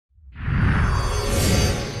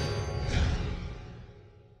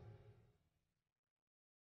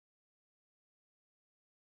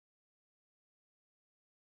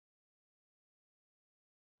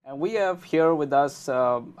And we have here with us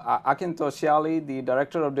Akin Toshiali, the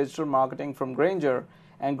Director of Digital Marketing from Grainger.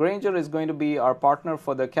 And Grainger is going to be our partner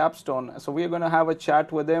for the capstone. So we are going to have a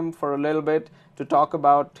chat with him for a little bit to talk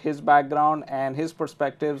about his background and his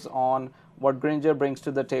perspectives on what Grainger brings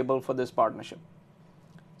to the table for this partnership.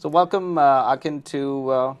 So welcome, Akin,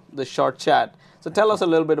 to the short chat. So tell us a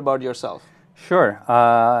little bit about yourself. Sure.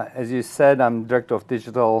 As you said, I'm Director of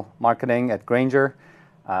Digital Marketing at Grainger.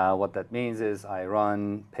 What that means is I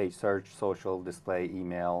run paid search, social, display,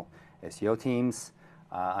 email, SEO teams.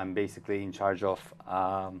 I'm basically in charge of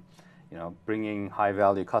bringing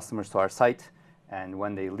high-value customers to our site, and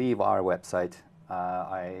when they leave our website,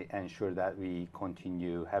 I ensure that we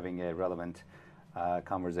continue having a relevant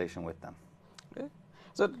conversation with them. Okay.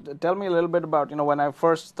 So tell me a little bit about, when I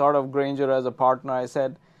first thought of Grainger as a partner, I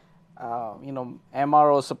said,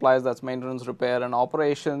 MRO supplies, that's maintenance, repair, and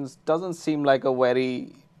operations, doesn't seem like a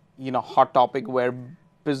very, hot topic where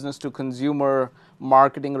business to consumer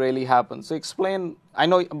marketing really happens. So explain, I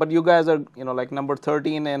know, but you guys are, like number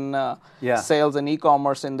 13 in sales and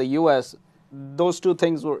e-commerce in the US. Those two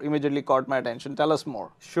things were immediately caught my attention. Tell us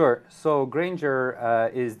more. Sure. So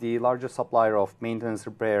Grainger is the largest supplier of maintenance,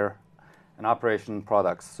 repair, and operation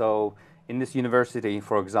products. So in this university,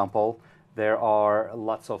 for example, there are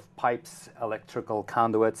lots of pipes, electrical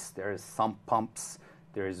conduits, there's sump pumps,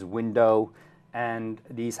 there's window, and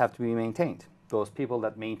these have to be maintained. Those people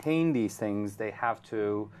that maintain these things, they have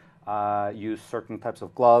to use certain types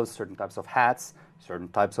of gloves, certain types of hats, certain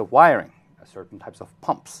types of wiring, certain types of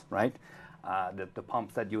pumps, right? The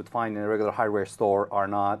pumps that you would find in a regular hardware store are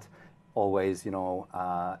not always,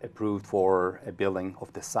 approved for a building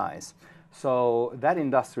of this size. So that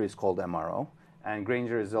industry is called MRO. And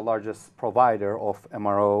Grainger is the largest provider of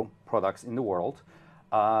MRO products in the world.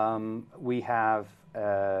 We have,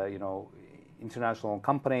 international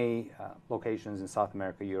company locations in South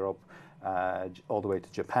America, Europe, all the way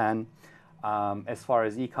to Japan. As far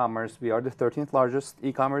as e-commerce, we are the 13th largest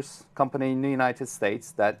e-commerce company in the United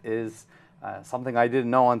States. That is something I didn't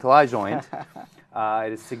know until I joined.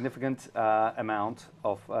 It is a significant amount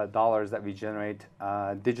of dollars that we generate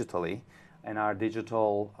digitally, and our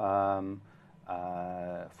digital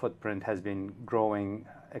footprint has been growing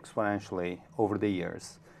exponentially over the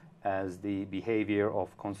years as the behavior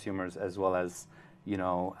of consumers as well as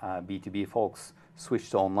B2B folks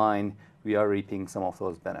switch to online. We are reaping some of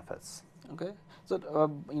those benefits. Okay. So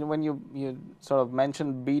when you sort of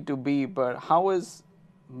mentioned B2B, but how is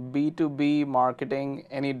B2B marketing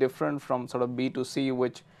any different from sort of B2C,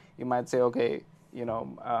 which you might say, okay,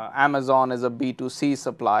 Amazon is a B2C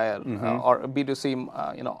supplier, or a B2C,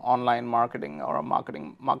 online marketing or a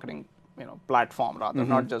marketing, platform rather,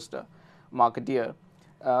 not just a marketeer.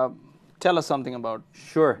 Tell us something about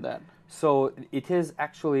that. So it is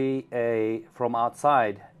actually from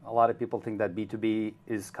outside, a lot of people think that B2B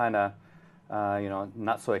is kind of,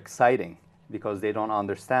 not so exciting because they don't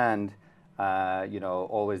understand,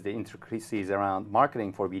 always the intricacies around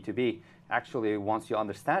marketing for B2B. Actually, once you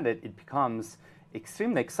understand it, it becomes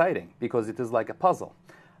extremely exciting because it is like a puzzle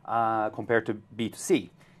compared to B2C.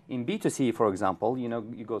 In B2C, for example,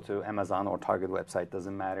 you go to Amazon or Target website,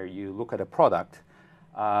 doesn't matter, you look at a product.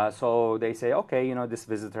 So they say, okay, this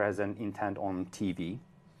visitor has an intent on TV.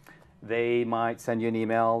 They might send you an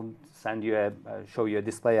email, show you a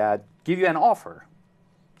display ad, give you an offer,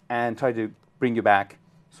 and try to bring you back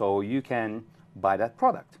so you can buy that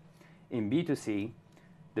product. In B2C,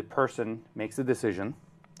 the person makes a decision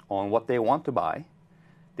on what they want to buy,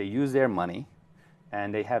 they use their money,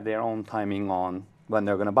 and they have their own timing on when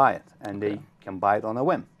they're going to buy it, and they can buy it on a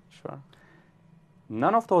whim. Sure.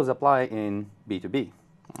 None of those apply in B2B.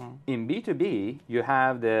 In B2B, you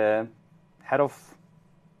have the head of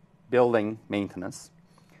building maintenance,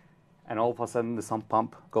 and all of a sudden the sump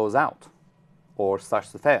pump goes out or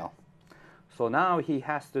starts to fail. So now he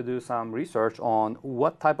has to do some research on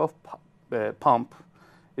what type of pump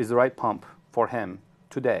is the right pump for him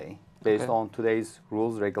today, based on today's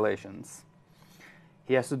rules, regulations.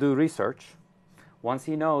 He has to do research. Once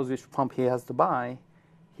he knows which pump he has to buy,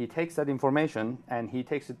 he takes that information and he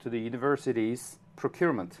takes it to the university's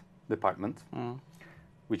procurement department,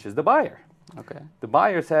 which is the buyer. Okay. The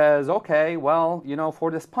buyer says, okay, well,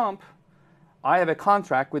 for this pump, I have a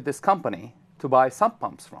contract with this company to buy sump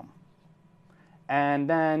pumps from. And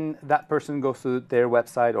then that person goes to their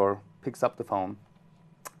website or picks up the phone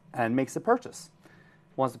and makes a purchase.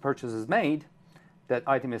 Once the purchase is made, that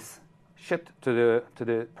item is shipped to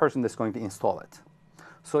the person that's going to install it.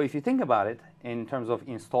 So if you think about it in terms of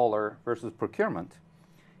installer versus procurement,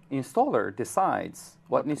 installer decides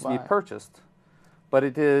what needs to be purchased, but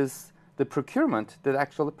it is the procurement that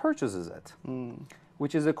actually purchases it.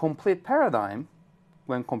 which is a complete paradigm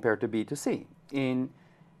when compared to B2C.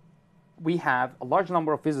 We have a large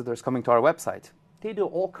number of visitors coming to our website. They do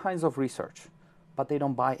all kinds of research, but they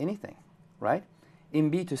don't buy anything, right? In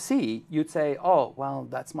B2C, you'd say, oh, well,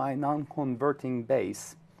 that's my non-converting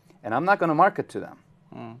base, and I'm not going to market to them.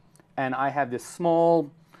 And I have this small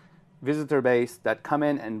visitor base that come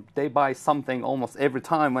in and they buy something almost every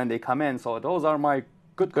time when they come in. So those are my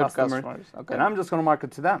good customers. Okay. And I'm just going to market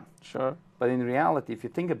to them. Sure. But in reality, if you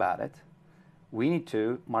think about it, we need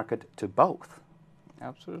to market to both.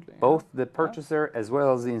 Absolutely. Both the purchaser as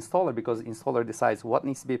well as the installer, because the installer decides what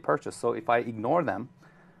needs to be purchased. So if I ignore them,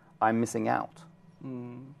 I'm missing out.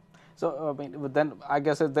 So then I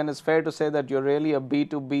guess then it's fair to say that you're really a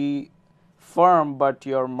B2B firm, but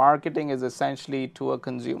your marketing is essentially to a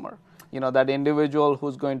consumer. That individual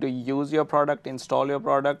who's going to use your product, install your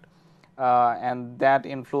product, and that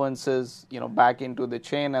influences, back into the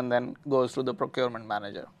chain and then goes to the procurement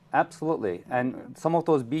manager. Absolutely. And some of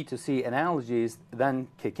those B2C analogies then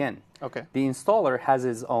kick in. Okay. The installer has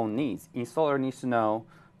his own needs. Installer needs to know,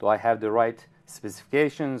 do I have the right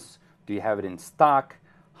specifications? Do you have it in stock?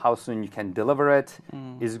 How soon you can deliver it?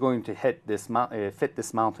 Is it going to fit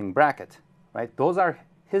this mounting bracket? Right? Those are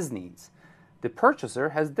his needs. The purchaser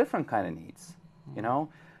has different kind of needs.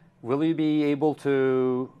 Will you be able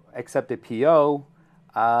to accept a PO?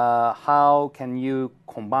 How can you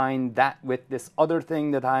combine that with this other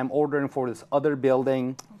thing that I'm ordering for this other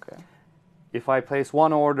building? Okay. If I place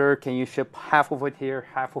one order, can you ship half of it here,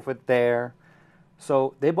 half of it there?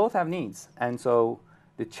 So they both have needs. And so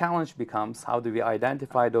the challenge becomes, how do we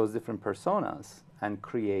identify those different personas and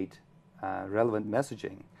create relevant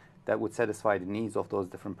messaging that would satisfy the needs of those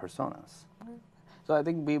different personas? So I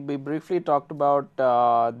think we briefly talked about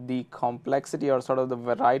the complexity or sort of the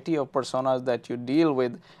variety of personas that you deal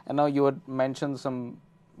with. And now you had mentioned some,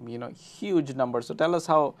 huge numbers. So tell us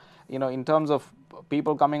how, in terms of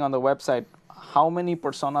people coming on the website, how many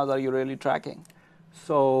personas are you really tracking?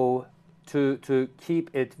 So to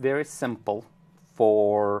keep it very simple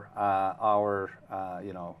for our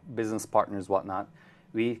business partners, whatnot,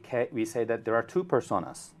 we say that there are two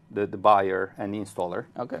personas, the buyer and the installer.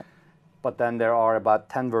 Okay. But then there are about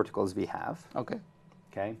 10 verticals we have.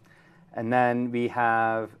 Okay. And then we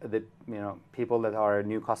have the people that are a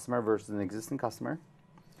new customer versus an existing customer.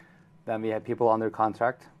 Then we have people under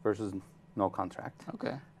contract versus no contract.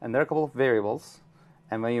 Okay. And there are a couple of variables.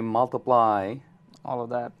 And when you multiply all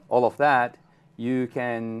of that, you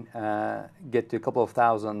can get to a couple of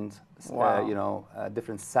thousand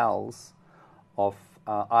different cells of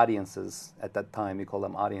audiences. At that time, we call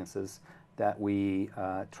them audiences that we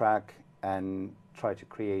track and try to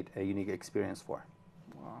create a unique experience for.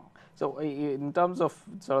 Wow. So in terms of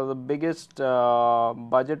sort of the biggest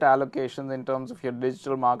budget allocations in terms of your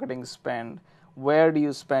digital marketing spend, where do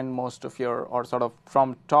you spend most of your, or sort of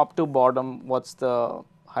from top to bottom, what's the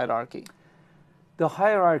hierarchy? The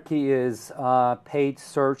hierarchy is paid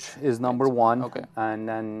search is number one. Okay. And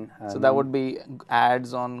then... so that would be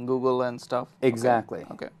ads on Google and stuff? Exactly.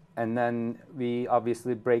 Okay. And then we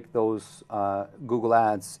obviously break those Google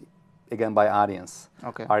ads again by audience.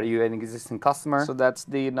 Okay. Are you an existing customer? So that's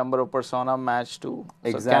the number of persona matched to.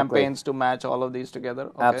 Exactly. So campaigns to match all of these together?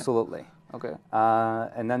 Okay. Absolutely. Okay.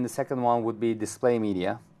 And then the second one would be display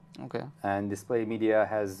media. Okay. And display media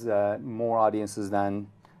has more audiences than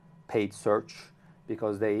paid search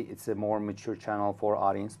because it's a more mature channel for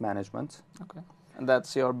audience management. Okay. And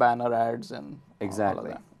that's your banner ads and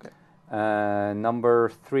exactly. all of that. Okay.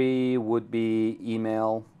 Number 3 would be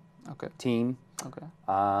email team. Okay.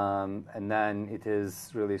 And then it is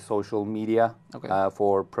really social media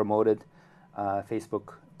for promoted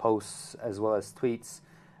Facebook posts as well as tweets.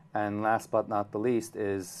 And last but not the least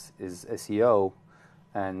is SEO.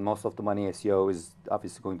 And most of the money SEO is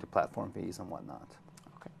obviously going to platform fees and whatnot.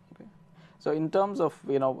 Okay. So in terms of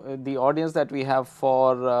the audience that we have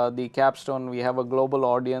for the capstone, we have a global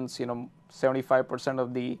audience. 75%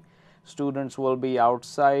 of the students will be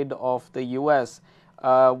outside of the U.S.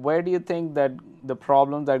 Where do you think that the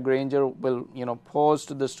problem that Grainger will pose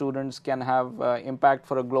to the students can have impact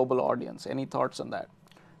for a global audience? Any thoughts on that?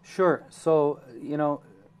 Sure. So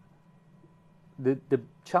the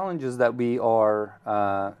challenges that we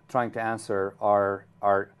are trying to answer are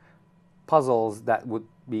puzzles that would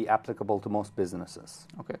be applicable to most businesses.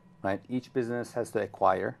 Okay. Right. Each business has to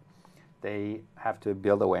acquire. They have to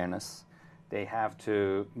build awareness. They have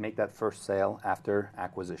to make that first sale after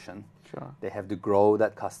acquisition. Sure. They have to grow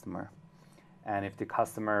that customer, and if the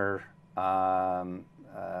customer,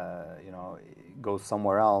 goes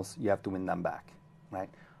somewhere else, you have to win them back, right?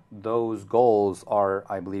 Those goals are,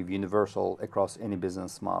 I believe, universal across any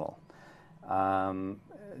business model.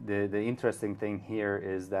 The interesting thing here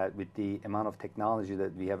is that with the amount of technology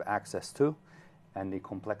that we have access to, and the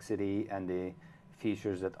complexity and the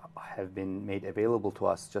features that have been made available to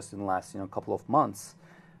us just in the last couple of months,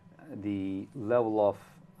 the level of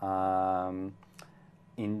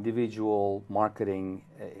individual marketing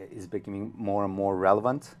is becoming more and more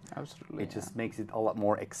relevant. Absolutely. It just makes it a lot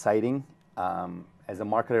more exciting. As a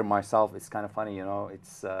marketer myself, it's kind of funny,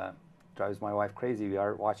 it's drives my wife crazy. We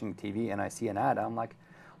are watching TV and I see an ad. I'm like,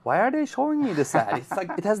 why are they showing me this ad? It's like,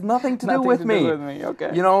 it has nothing to do with me.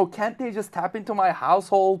 Okay. Can't they just tap into my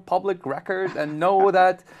household public record and know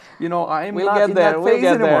that, I'm we'll not get in there. that We'll phase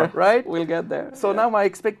get anymore, there. right? We'll get there. So now my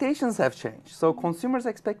expectations have changed. So consumers'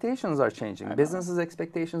 expectations are changing. Businesses'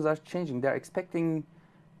 expectations are changing. They're expecting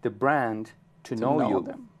the brand to know you.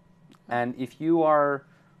 Them. And if you are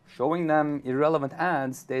showing them irrelevant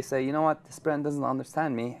ads, they say, you know what, this brand doesn't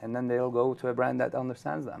understand me, and then they'll go to a brand that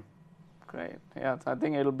understands them. Great. Yeah, I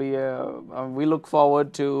think it'll be we look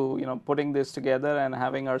forward to putting this together and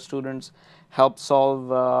having our students help solve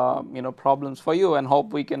problems for you, and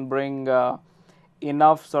hope we can bring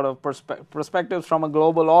enough sort of perspectives from a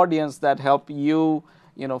global audience that help you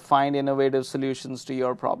find innovative solutions to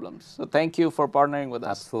your problems. So thank you for partnering with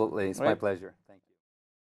us. Absolutely, it's my pleasure.